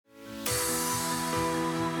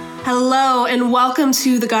Hello, and welcome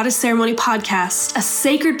to the Goddess Ceremony Podcast, a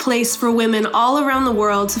sacred place for women all around the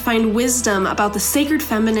world to find wisdom about the sacred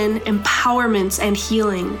feminine, empowerment, and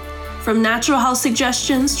healing. From natural health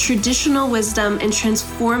suggestions, traditional wisdom, and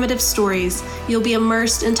transformative stories, you'll be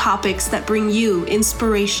immersed in topics that bring you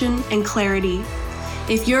inspiration and clarity.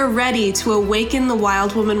 If you're ready to awaken the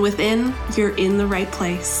wild woman within, you're in the right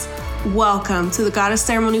place. Welcome to the Goddess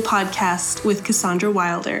Ceremony Podcast with Cassandra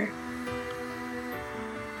Wilder.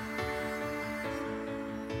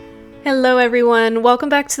 Hello everyone, welcome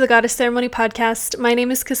back to the Goddess Ceremony Podcast. My name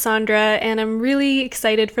is Cassandra and I'm really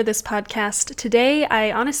excited for this podcast. Today,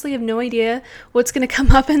 I honestly have no idea what's going to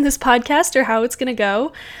come up in this podcast or how it's going to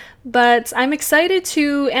go, but I'm excited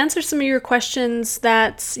to answer some of your questions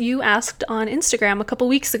that you asked on Instagram a couple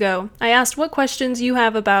weeks ago. I asked what questions you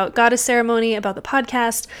have about Goddess Ceremony, about the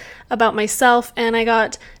podcast, about myself, and I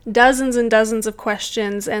got dozens and dozens of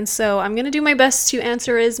questions, and so I'm going to do my best to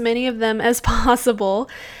answer as many of them as possible.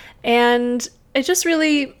 And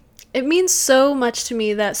it means so much to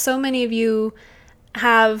me that so many of you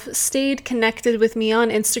have stayed connected with me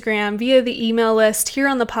on Instagram via the email list here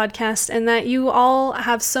on the podcast, and that you all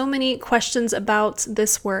have so many questions about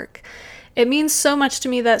this work. It means so much to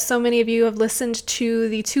me that so many of you have listened to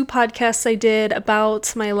the 2 podcasts I did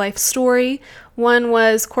about my life story. One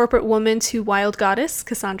was Corporate Woman to Wild Goddess,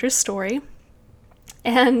 Cassandra's story.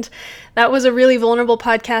 And that was a really vulnerable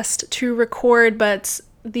podcast to record, but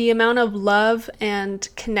the amount of love and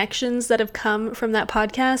connections that have come from that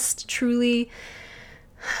podcast, truly,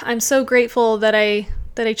 I'm so grateful that I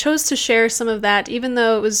chose to share some of that, even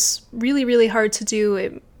though it was really, really hard to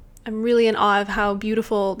do. I'm really in awe of how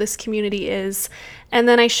beautiful this community is. And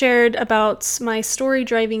then I shared about my story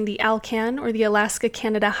driving the Alcan, or the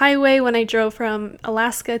Alaska-Canada Highway, when I drove from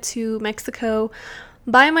Alaska to Mexico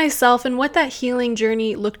by myself, and what that healing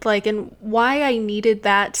journey looked like, and why I needed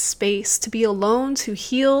that space to be alone, to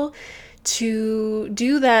heal, to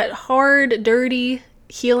do that hard, dirty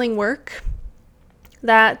healing work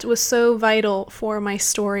that was so vital for my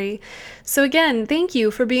story. So again, thank you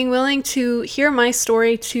for being willing to hear my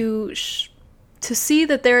story, to see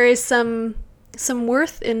that there is some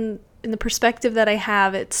worth in the perspective that I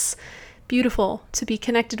have. It's beautiful to be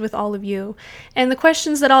connected with all of you. And the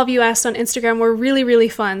questions that all of you asked on Instagram were really, really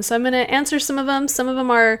fun. So I'm going to answer some of them. Some of them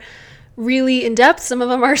are really in-depth. Some of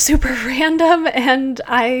them are super random, and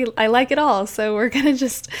I like it all. So we're going to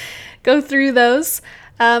just go through those.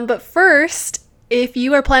 But first, if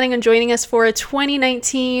you are planning on joining us for a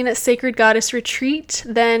 2019 Sacred Goddess Retreat,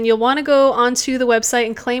 then you'll want to go onto the website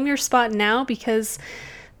and claim your spot now, because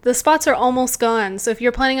the spots are almost gone. So if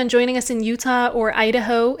you're planning on joining us in Utah or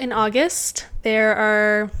Idaho in August,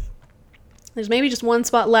 there's maybe just 1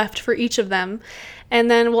 spot left for each of them. And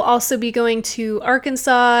then we'll also be going to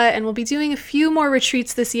Arkansas, and we'll be doing a few more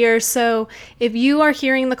retreats this year. So if you are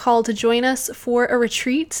hearing the call to join us for a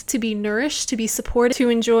retreat, to be nourished, to be supported, to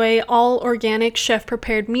enjoy all organic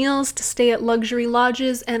chef-prepared meals, to stay at luxury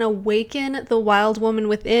lodges and awaken the wild woman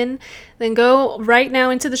within, then go right now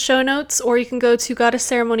into the show notes, or you can go to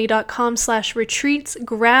goddessceremony.com/retreats,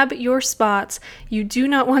 grab your spots. You do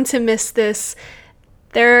not want to miss this.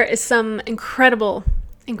 There is some incredible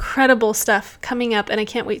stuff coming up, and I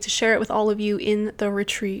can't wait to share it with all of you in the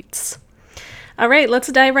retreats. All right, let's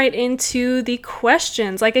dive right into the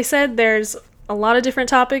questions. Like I said, there's a lot of different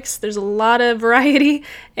topics, there's a lot of variety,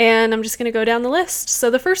 and I'm just going to go down the list. So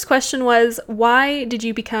the first question was, why did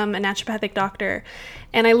you become a naturopathic doctor?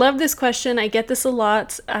 And I love this question. I get this a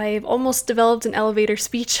lot. I've almost developed an elevator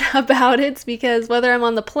speech about it, because whether I'm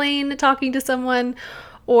on the plane talking to someone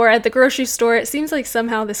or at the grocery store, it seems like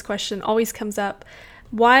somehow this question always comes up.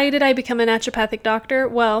 Why did I become a naturopathic doctor?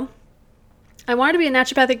 Well, I wanted to be a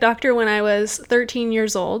naturopathic doctor when I was 13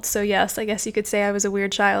 years old. So yes, I guess you could say I was a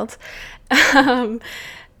weird child.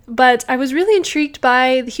 But I was really intrigued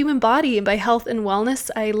by the human body and by health and wellness.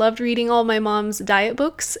 I loved reading all my mom's diet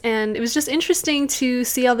books, and it was just interesting to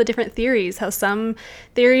see all the different theories, how some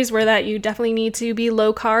theories were that you definitely need to be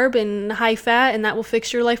low carb and high fat, and that will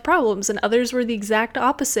fix your life problems, and others were the exact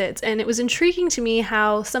opposite. And it was intriguing to me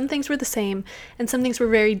how some things were the same and some things were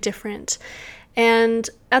very different. And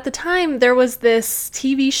at the time, there was this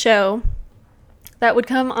TV show that would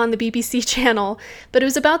come on the BBC channel, but it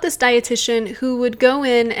was about this dietitian who would go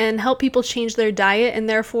in and help people change their diet, and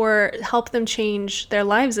therefore help them change their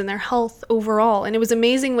lives and their health overall. And it was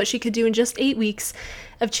amazing what she could do in just 8 weeks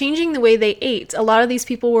of changing the way they ate. A lot of these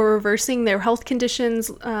people were reversing their health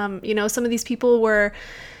conditions. Some of these people were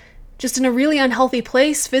just in a really unhealthy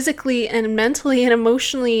place physically and mentally and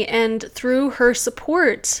emotionally, and through her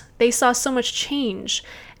support, they saw so much change.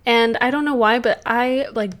 And I don't know why, but I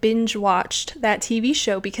like binge watched that TV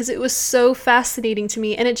show because it was so fascinating to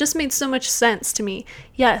me and it just made so much sense to me.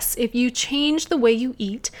 Yes, if you change the way you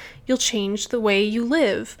eat, you'll change the way you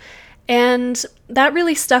live. And that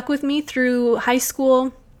really stuck with me through high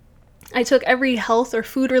school. I took every health or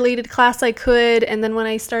food related class I could. And then when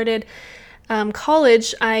I started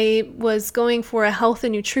college, I was going for a health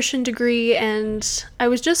and nutrition degree, and I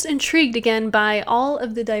was just intrigued again by all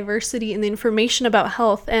of the diversity and the information about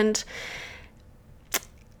health. And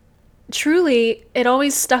truly, it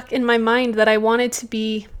always stuck in my mind that I wanted to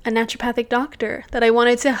be a naturopathic doctor, that I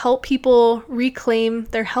wanted to help people reclaim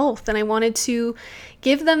their health, and I wanted to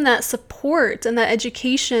give them that support and that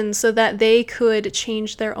education so that they could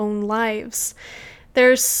change their own lives.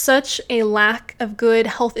 There's such a lack of good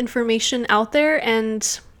health information out there,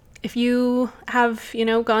 and if you have,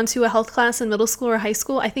 gone to a health class in middle school or high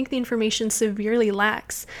school, I think the information severely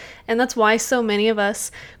lacks. And that's why so many of us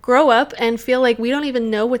grow up and feel like we don't even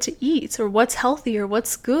know what to eat or what's healthy or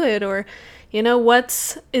what's good or,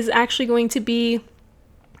 what is actually going to be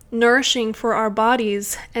nourishing for our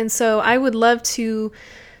bodies. And so I would love to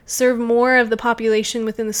serve more of the population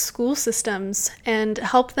within the school systems and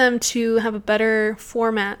help them to have a better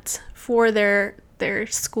format for their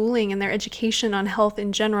schooling and their education on health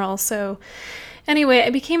in general. So anyway, I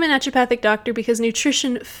became a naturopathic doctor because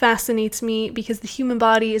nutrition fascinates me, because the human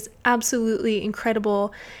body is absolutely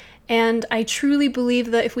incredible. And I truly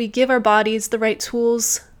believe that if we give our bodies the right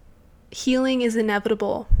tools, healing is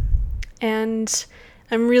inevitable. And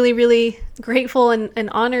I'm really, really grateful and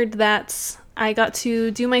honored that I got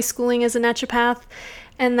to do my schooling as a naturopath,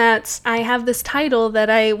 and that I have this title that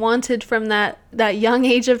I wanted from that young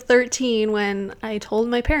age of 13 when I told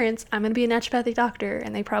my parents I'm going to be a naturopathic doctor,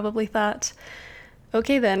 and they probably thought,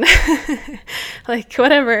 okay then, like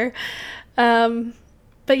whatever.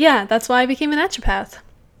 But yeah, that's why I became a naturopath.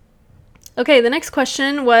 Okay, the next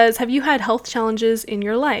question was, have you had health challenges in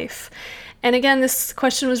your life? And again, this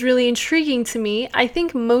question was really intriguing to me. I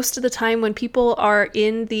think most of the time when people are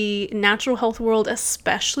in the natural health world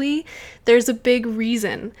especially, there's a big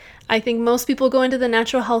reason. I think most people go into the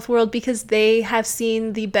natural health world because they have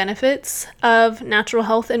seen the benefits of natural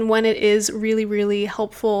health and when it is really, really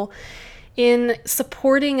helpful in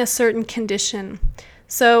supporting a certain condition.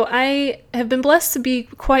 So I have been blessed to be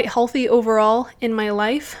quite healthy overall in my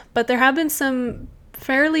life, but there have been some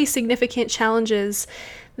fairly significant challenges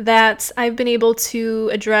that I've been able to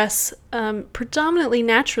address predominantly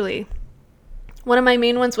naturally. One of my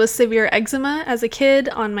main ones was severe eczema as a kid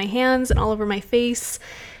on my hands and all over my face,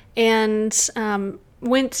 and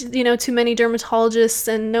went to many dermatologists,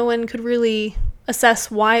 and no one could really assess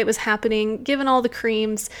why it was happening given all the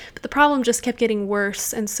creams, but the problem just kept getting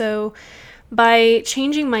worse. And so by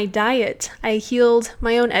changing my diet, I healed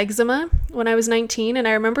my own eczema when I was 19, and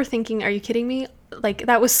I remember thinking, are you kidding me? Like,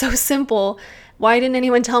 that was so simple. Why didn't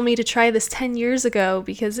anyone tell me to try this 10 years ago?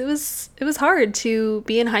 Because it was hard to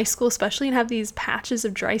be in high school, especially, and have these patches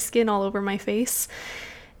of dry skin all over my face.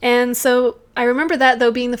 And so I remember that,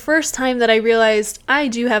 though, being the first time that I realized I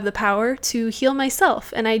do have the power to heal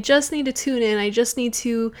myself, and I just need to tune in. I just need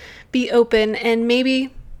to be open, and maybe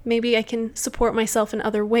I can support myself in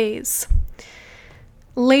other ways.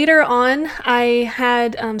 Later on, I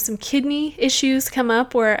had some kidney issues come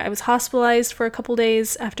up where I was hospitalized for a couple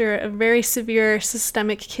days after a very severe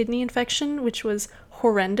systemic kidney infection, which was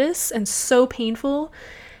horrendous and so painful.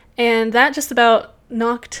 And that just about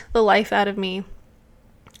knocked the life out of me.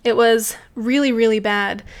 It was really, really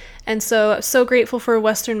bad. And so I was so grateful for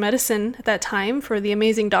Western medicine at that time, for the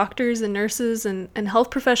amazing doctors and nurses and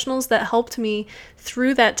health professionals that helped me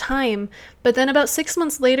through that time. But then about 6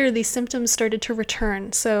 months later, these symptoms started to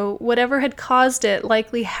return. So whatever had caused it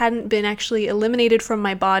likely hadn't been actually eliminated from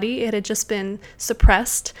my body. It had just been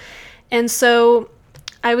suppressed. And so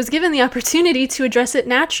I was given the opportunity to address it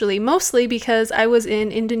naturally, mostly because I was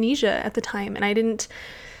in Indonesia at the time, and I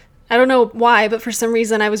don't know why, but for some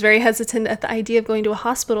reason I was very hesitant at the idea of going to a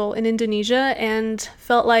hospital in Indonesia, and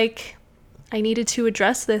felt like I needed to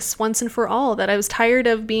address this once and for all, that I was tired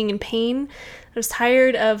of being in pain. I was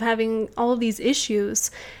tired of having all of these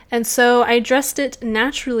issues. And so I addressed it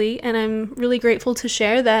naturally, and I'm really grateful to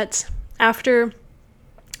share that after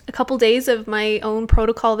a couple days of my own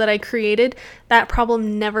protocol that I created, that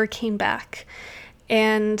problem never came back.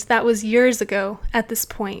 And that was years ago at this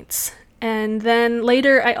point. And then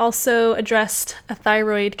later, I also addressed a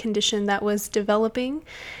thyroid condition that was developing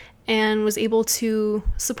and was able to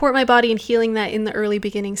support my body in healing that in the early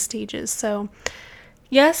beginning stages. So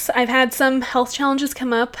yes, I've had some health challenges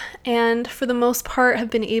come up, and for the most part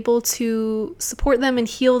have been able to support them and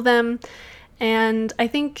heal them. And I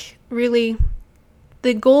think really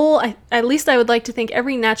the goal, at least I would like to think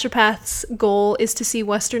every naturopath's goal is to see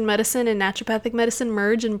Western medicine and naturopathic medicine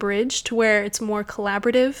merge and bridge to where it's more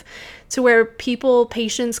collaborative, to where people,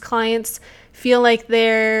 patients, clients feel like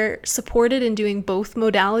they're supported in doing both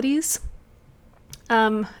modalities.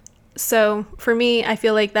 So for me, I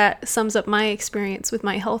feel like that sums up my experience with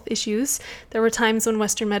my health issues. There were times when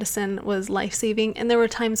Western medicine was life-saving, and there were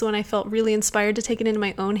times when I felt really inspired to take it into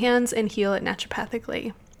my own hands and heal it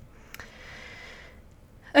naturopathically.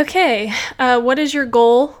 Okay, what is your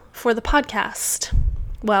goal for the podcast?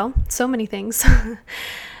 Well, so many things.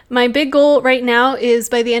 My big goal right now is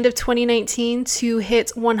by the end of 2019 to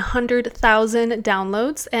hit 100,000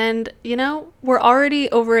 downloads. And, we're already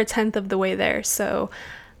over a tenth of the way there. So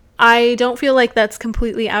I don't feel like that's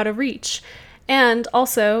completely out of reach. And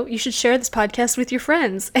also, you should share this podcast with your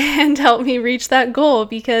friends and help me reach that goal,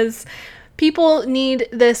 because people need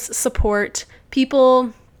this support.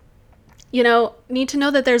 People need to know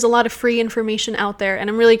that there's a lot of free information out there. And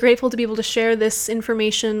I'm really grateful to be able to share this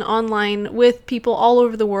information online with people all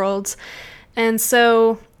over the world. And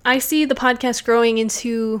so I see the podcast growing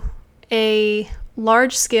into a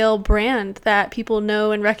large-scale brand that people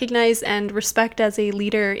know and recognize and respect as a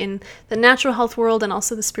leader in the natural health world and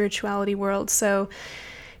also the spirituality world. So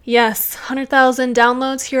yes, 100,000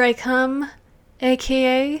 downloads, here I come,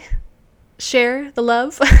 aka share the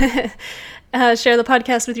love. Share the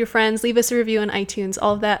podcast with your friends, leave us a review on iTunes.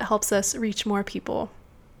 All of that helps us reach more people.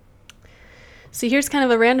 So here's kind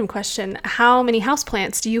of a random question. How many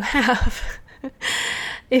houseplants do you have?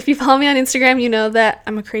 If you follow me on Instagram, you know that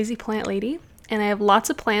I'm a crazy plant lady and I have lots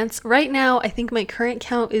of plants. Right now, I think my current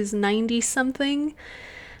count is 90 something.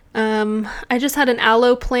 I just had an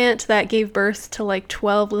aloe plant that gave birth to like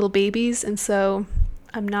 12 little babies, and so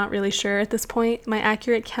I'm not really sure at this point my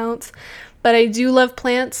accurate count. But I do love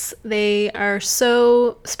plants. They are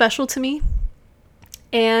so special to me,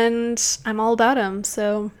 and I'm all about them.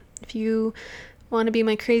 So if you want to be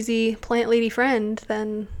my crazy plant lady friend,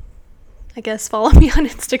 then I guess follow me on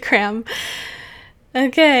Instagram.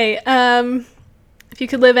 Okay, if you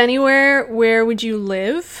could live anywhere, where would you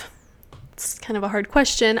live? It's kind of a hard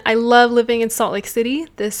question. I love living in Salt Lake City.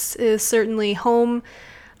 This is certainly home.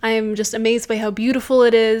 I am just amazed by how beautiful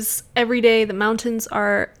it is. Every day, the mountains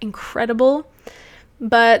are incredible.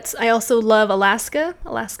 But I also love Alaska.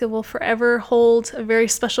 Alaska will forever hold a very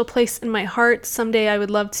special place in my heart. Someday I would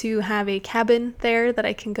love to have a cabin there that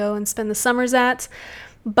I can go and spend the summers at.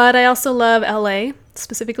 But I also love LA,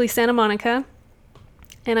 specifically Santa Monica.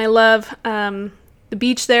 And I love the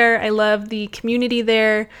beach there. I love the community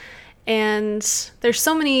there. And there's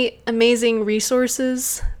so many amazing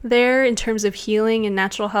resources there in terms of healing and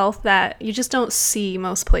natural health that you just don't see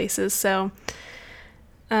most places. So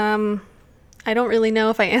I don't really know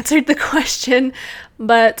if I answered the question,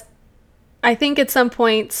 but I think at some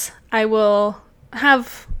point I will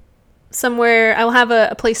have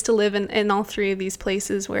a place to live in all three of these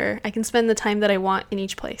places where I can spend the time that I want in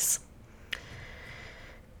each place.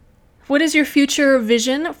 What is your future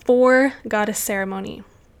vision for Goddess Ceremony?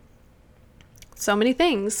 So many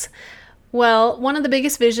things. Well, one of the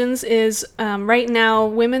biggest visions is right now,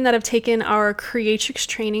 women that have taken our Creatrix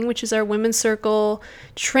training, which is our women's circle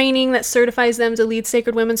training that certifies them to lead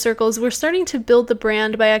sacred women's circles. We're starting to build the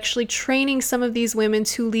brand by actually training some of these women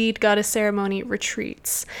to lead Goddess Ceremony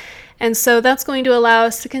retreats. And so that's going to allow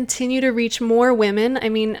us to continue to reach more women. I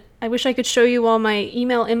mean, I wish I could show you all my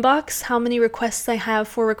email inbox, how many requests I have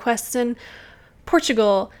for requests in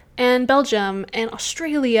Portugal and Belgium and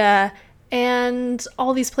Australia and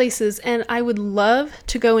all these places. And I would love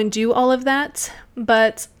to go and do all of that,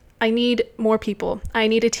 but I need more people. I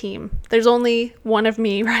need a team. There's only one of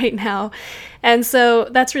me right now. And so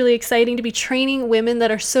that's really exciting to be training women that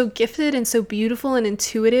are so gifted and so beautiful and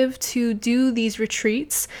intuitive to do these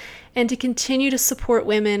retreats and to continue to support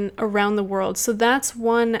women around the world. So that's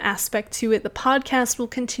one aspect to it. The podcast will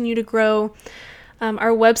continue to grow.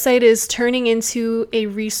 Our website is turning into a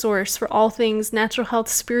resource for all things natural health,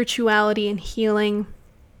 spirituality, and healing.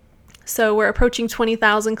 So we're approaching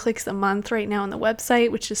 20,000 clicks a month right now on the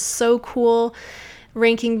website, which is so cool.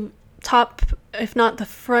 Ranking top, if not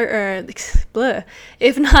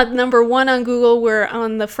if not number one on Google. We're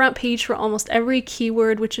on the front page for almost every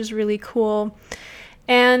keyword, which is really cool.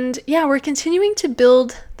 And yeah, we're continuing to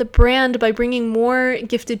build the brand by bringing more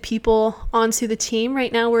gifted people onto the team.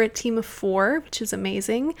 Right now we're a team of 4, which is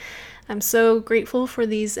amazing. I'm so grateful for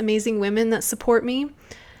these amazing women that support me.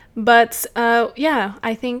 But yeah,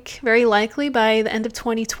 I think very likely by the end of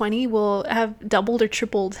 2020, we'll have doubled or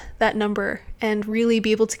tripled that number and really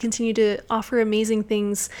be able to continue to offer amazing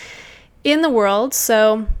things in the world.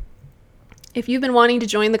 So if you've been wanting to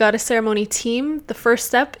join the Goddess Ceremony team, the first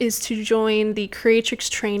step is to join the Creatrix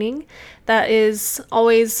training. That is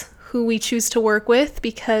always who we choose to work with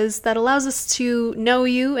because that allows us to know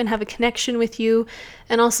you and have a connection with you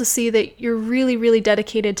and also see that you're really, really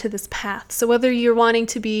dedicated to this path. So whether you're wanting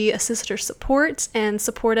to be a sister support and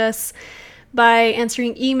support us by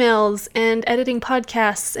answering emails and editing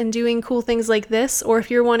podcasts and doing cool things like this, or if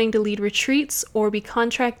you're wanting to lead retreats or be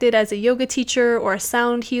contracted as a yoga teacher or a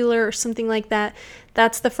sound healer or something like that,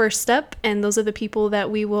 that's the first step. And those are the people that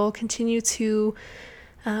we will continue to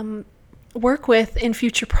work with in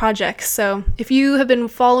future projects. So if you have been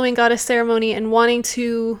following Goddess Ceremony and wanting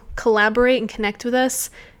to collaborate and connect with us,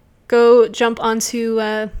 go jump onto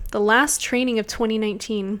the last training of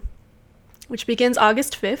 2019, which begins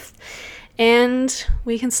August 5th, and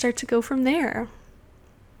we can start to go from there.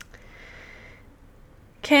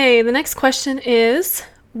 Okay, the next question is,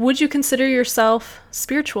 would you consider yourself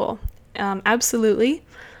spiritual? Absolutely.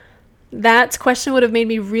 That question would have made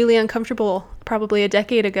me really uncomfortable probably a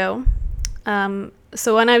decade ago.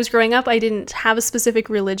 So when I was growing up, I didn't have a specific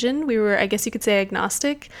religion. We were, I guess you could say,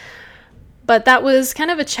 agnostic. But that was kind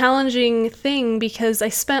of a challenging thing because I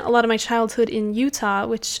spent a lot of my childhood in Utah,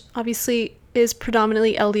 which obviously is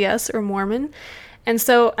predominantly LDS or Mormon. And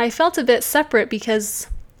so I felt a bit separate because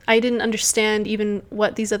I didn't understand even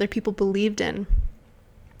what these other people believed in.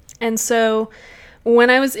 And so when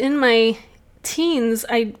I was in my teens,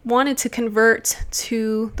 I wanted to convert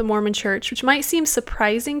to the Mormon Church, which might seem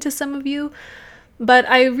surprising to some of you, but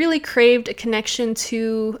I really craved a connection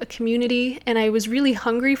to a community, and I was really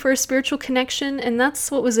hungry for a spiritual connection, and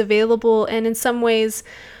that's what was available, and in some ways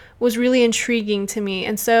was really intriguing to me.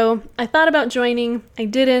 And so I thought about joining, I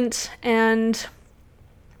didn't, and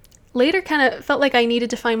later kind of felt like I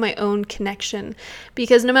needed to find my own connection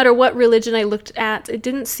because no matter what religion I looked at, it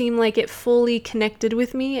didn't seem like it fully connected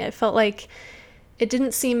with me. It felt like it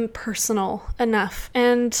didn't seem personal enough.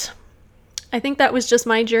 And I think that was just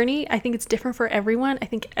my journey. I think it's different for everyone. I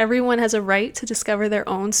think everyone has a right to discover their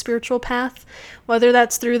own spiritual path, whether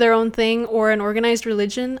that's through their own thing or an organized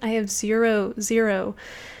religion. I have zero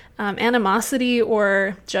animosity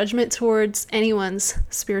or judgment towards anyone's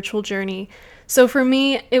spiritual journey. So for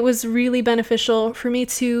me, it was really beneficial for me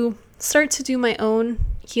to start to do my own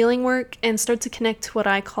healing work and start to connect to what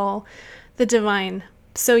I call the divine.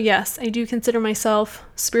 So yes, I do consider myself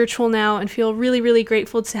spiritual now and feel really, really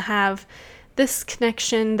grateful to have this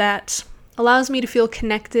connection that allows me to feel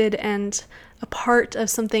connected and a part of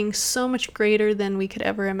something so much greater than we could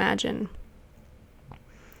ever imagine.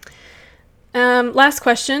 Last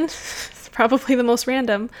question, probably the most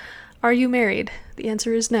random. Are you married? The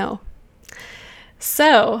answer is no.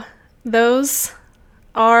 So those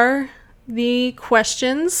are the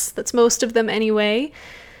questions. That's most of them anyway.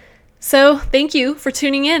 So thank you for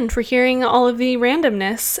tuning in, for hearing all of the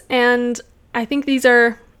randomness. And I think these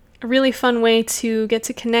are a really fun way to get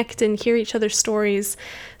to connect and hear each other's stories.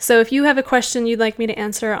 So if you have a question you'd like me to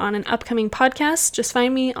answer on an upcoming podcast, just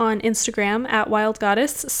find me on Instagram at Wild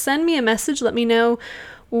Goddess. Send me a message. Let me know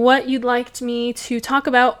what you'd like me to talk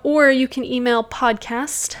about, or you can email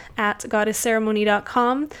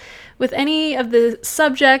podcast@goddessceremony.com with any of the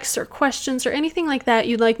subjects or questions or anything like that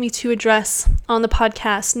you'd like me to address on the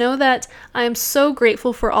podcast. Know that I am so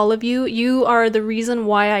grateful for all of you. You are the reason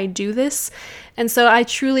why I do this. And so I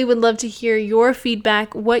truly would love to hear your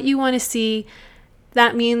feedback, what you want to see.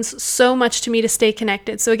 That means so much to me to stay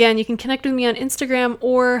connected. So again, you can connect with me on Instagram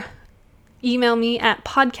or email me at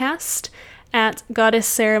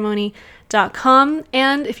podcast@goddessceremony.com.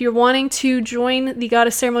 And if you're wanting to join the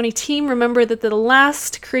Goddess Ceremony team, remember that the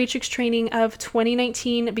last Creatrix training of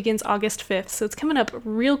 2019 begins August 5th. So it's coming up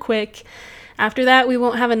real quick. After that, we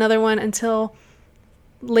won't have another one until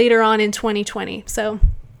later on in 2020. So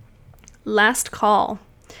last call.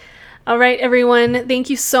 All right, everyone. Thank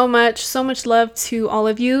you so much. So much love to all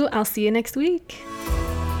of you. I'll see you next week.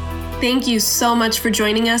 Thank you so much for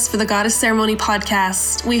joining us for the Goddess Ceremony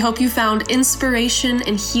podcast. We hope you found inspiration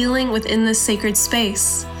and healing within this sacred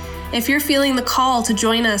space. If you're feeling the call to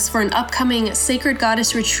join us for an upcoming Sacred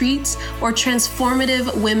Goddess retreat or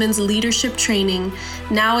transformative women's leadership training,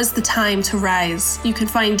 now is the time to rise. You can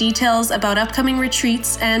find details about upcoming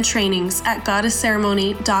retreats and trainings at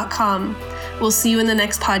goddessceremony.com. We'll see you in the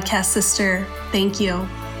next podcast, sister. Thank you.